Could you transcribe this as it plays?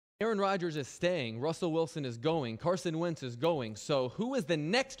Aaron Rodgers is staying. Russell Wilson is going. Carson Wentz is going. So who is the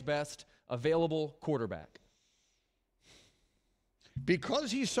next best available quarterback?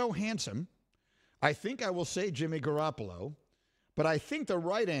 Because he's so handsome, I think I will say Jimmy Garoppolo, but I think the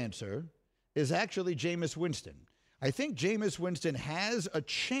right answer is actually Jameis Winston. I think Jameis Winston has a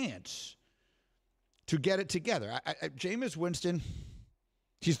chance to get it together. Jameis Winston,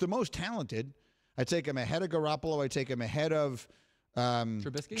 he's the most talented. I take him ahead of Garoppolo. I take him ahead of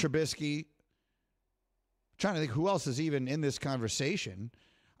Trubisky. I'm trying to think who else is even in this conversation.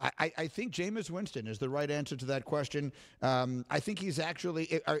 I think Jameis Winston is the right answer to that question. I think he's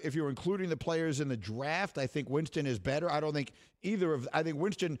actually, if you're including the players in the draft, I think Winston is better. I don't think I think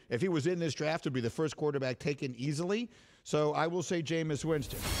Winston, if he was in this draft, would be the first quarterback taken easily. So I will say Jameis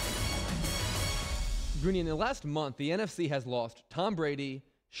Winston. Bruni, in the last month, the NFC has lost Tom Brady,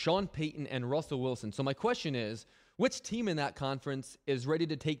 Sean Payton, and Russell Wilson. So my question is, which team in that conference is ready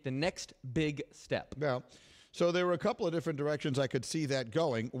to take the next big step? Well, so there were a couple of different directions I could see that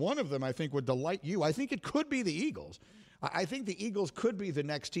going. One of them I think would delight you. I think it could be the Eagles. I think the Eagles could be the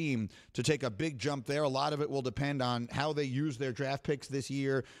next team to take a big jump there. A lot of it will depend on how they use their draft picks this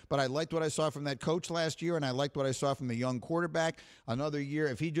year. But I liked what I saw from that coach last year, and I liked what I saw from the young quarterback. Another year,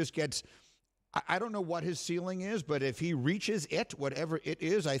 if he just gets – I don't know what his ceiling is, but if he reaches it, whatever it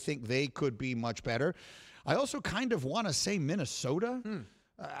is, I think they could be much better. I also kind of want to say Minnesota.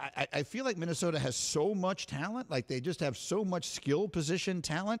 I feel like Minnesota has so much talent. Like they just have so much skill position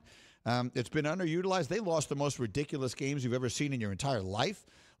talent. It's been underutilized. They lost the most ridiculous games you've ever seen in your entire life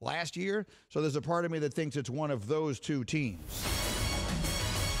last year. So there's a part of me that thinks it's one of those two teams.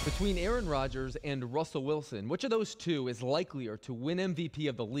 Between Aaron Rodgers and Russell Wilson, which of those two is likelier to win MVP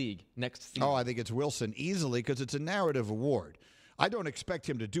of the league next season? Oh, I think it's Wilson easily because it's a narrative award. I don't expect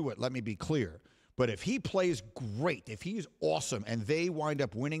him to do it, let me be clear. But if he plays great, if he's awesome, and they wind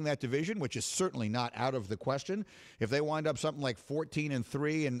up winning that division, which is certainly not out of the question, if they wind up something like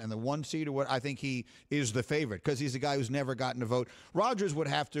 14-3 and the 1 seed or what, I think he is the favorite because he's a guy who's never gotten a vote. Rodgers would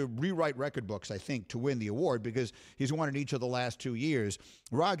have to rewrite record books, I think, to win the award because he's won it each of the last 2 years.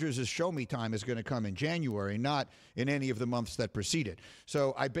 Rodgers' show-me time is going to come in January, not in any of the months that preceded.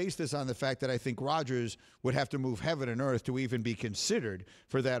 So I base this on the fact that I think Rodgers would have to move heaven and earth to even be considered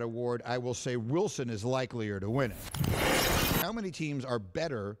for that award. I will say Wilson is likelier to win it. How many teams are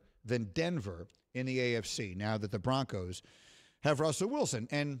better than Denver in the AFC now that the Broncos have Russell Wilson?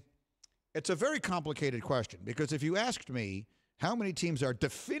 And it's a very complicated question because if you asked me how many teams are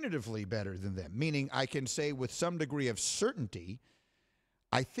definitively better than them, meaning I can say with some degree of certainty,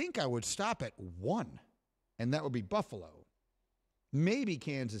 I think I would stop at one, and that would be Buffalo, maybe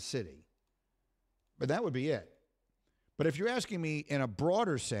Kansas City, but that would be it. But if you're asking me in a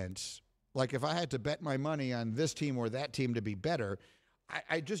broader sense, like if I had to bet my money on this team or that team to be better,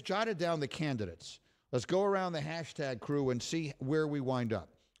 I just jotted down the candidates. Let's go around the hashtag crew and see where we wind up.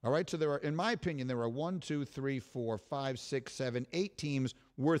 All right, so there are, in my opinion, there are 1, 2, 3, 4, 5, 6, 7, 8 teams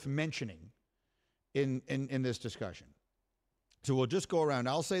worth mentioning in this discussion. So we'll just go around.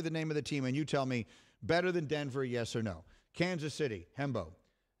 I'll say the name of the team, and you tell me better than Denver, yes or no. Kansas City, Hembo.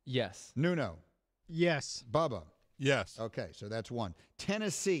 Yes. Nuno. Yes. Bubba. Yes. Okay, so that's one.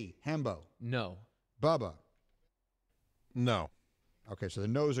 Tennessee, Hembo. No. Bubba. No. Okay, so the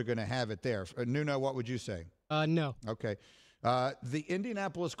no's are going to have it there. Nuno, what would you say? No. Okay. The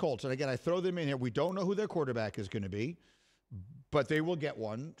Indianapolis Colts, and again, I throw them in here. We don't know who their quarterback is going to be, but they will get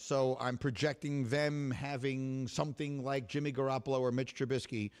one. So I'm projecting them having something like Jimmy Garoppolo or Mitch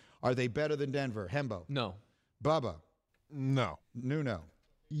Trubisky. Are they better than Denver? Hembo. No. Bubba. No. Nuno.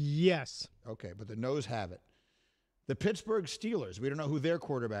 Yes. Okay, but the no's have it. The Pittsburgh Steelers, we don't know who their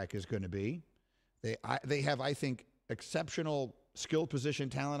quarterback is going to be. They have, I think, exceptional skill position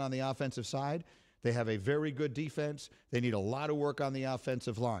talent on the offensive side. They have a very good defense. They need a lot of work on the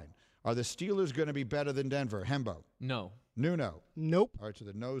offensive line. Are the Steelers going to be better than Denver? Hembo. No. Nuno. Nope. All right, so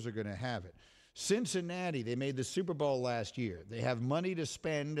the no's are going to have it. Cincinnati, they made the Super Bowl last year. They have money to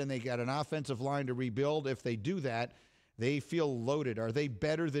spend, and they got an offensive line to rebuild. If they do that, they feel loaded. Are they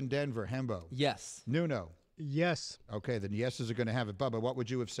better than Denver? Hembo. Yes. Nuno. Yes. Okay, then yeses are going to have it. Bubba, what would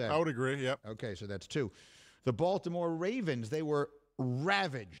you have said? I would agree, yep. Okay, so that's 2. The Baltimore Ravens, they were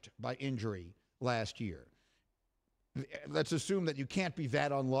ravaged by injury last year. Let's assume that you can't be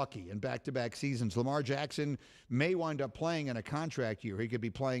that unlucky in back-to-back seasons. Lamar Jackson may wind up playing in a contract year. He could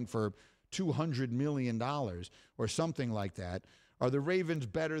be playing for $200 million or something like that. Are the Ravens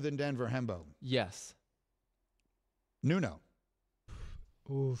better than Denver? Hembo. Yes. Nuno.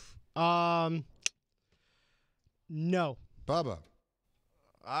 Oof. No. Bubba.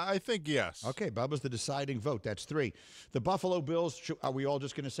 I think yes. Okay, Bubba's the deciding vote. That's 3. The Buffalo Bills, are we all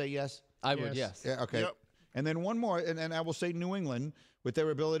just going to say yes? I would, yes. Yeah, okay. Yep. And then one more, and I will say New England, with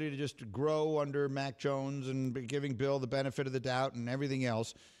their ability to just grow under Mac Jones and giving Bill the benefit of the doubt and everything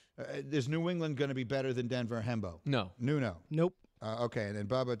else. Is New England going to be better than Denver, Hembo? No. No. Nope. Okay, and then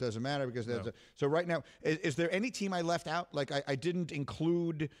Bubba, it doesn't matter because there's so right now, is there any team I left out? Like I didn't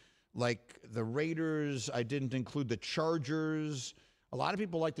include like the Raiders. I didn't include the Chargers. A lot of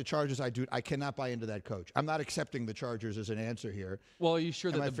people like the Chargers. I cannot buy into that coach. I'm not accepting the Chargers as an answer here. Well, are you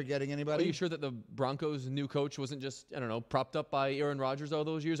sure Am I forgetting anybody? Are you sure that the Broncos' new coach wasn't just, I don't know, propped up by Aaron Rodgers all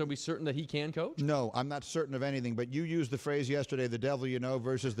those years? Are we certain that he can coach? No, I'm not certain of anything. But you used the phrase yesterday, the devil you know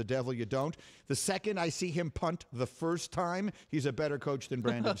versus the devil you don't. The second I see him punt the first time, he's a better coach than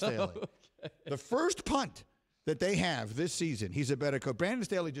Brandon Staley. Okay. The first punt that they have this season, he's a better coach. Brandon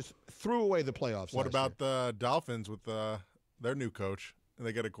Staley just threw away the playoffs. What about the Dolphins with their new coach? And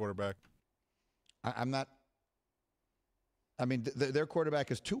they get a quarterback. I'm not. I mean, their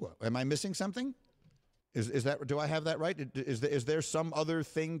quarterback is Tua. Am I missing something? Is that? Do I have that right? Is there some other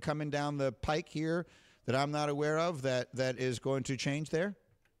thing coming down the pike here that I'm not aware of that is going to change there?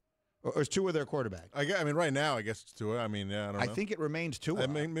 Or is Tua their quarterback? I mean, right now, I guess it's Tua. I mean, yeah, I don't know. I think it remains Tua. I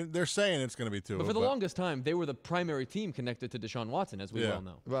mean, they're saying it's going to be Tua. But for the longest time, they were the primary team connected to Deshaun Watson, as we well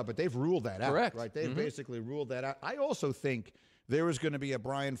know. Well, but they've ruled that out. Correct. Right? They've basically ruled that out. I also think there is going to be a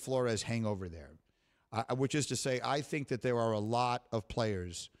Brian Flores hangover there, which is to say I think that there are a lot of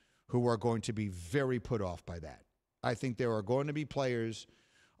players who are going to be very put off by that. I think there are going to be players,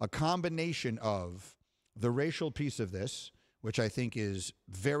 a combination of the racial piece of this, which I think is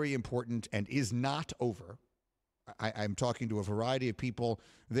very important and is not over. I'm talking to a variety of people.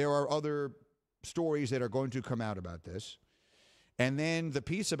 There are other stories that are going to come out about this. And then the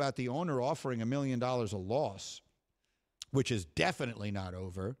piece about the owner offering $1 million a loss, which is definitely not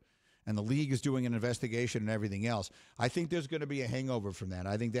over, and the league is doing an investigation and everything else. I think there's going to be a hangover from that.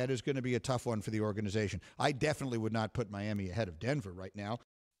 I think that is going to be a tough one for the organization. I definitely would not put Miami ahead of Denver right now.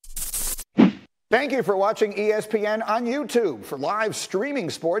 Thank you for watching ESPN on YouTube. For live streaming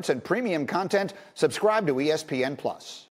sports and premium content, subscribe to ESPN+.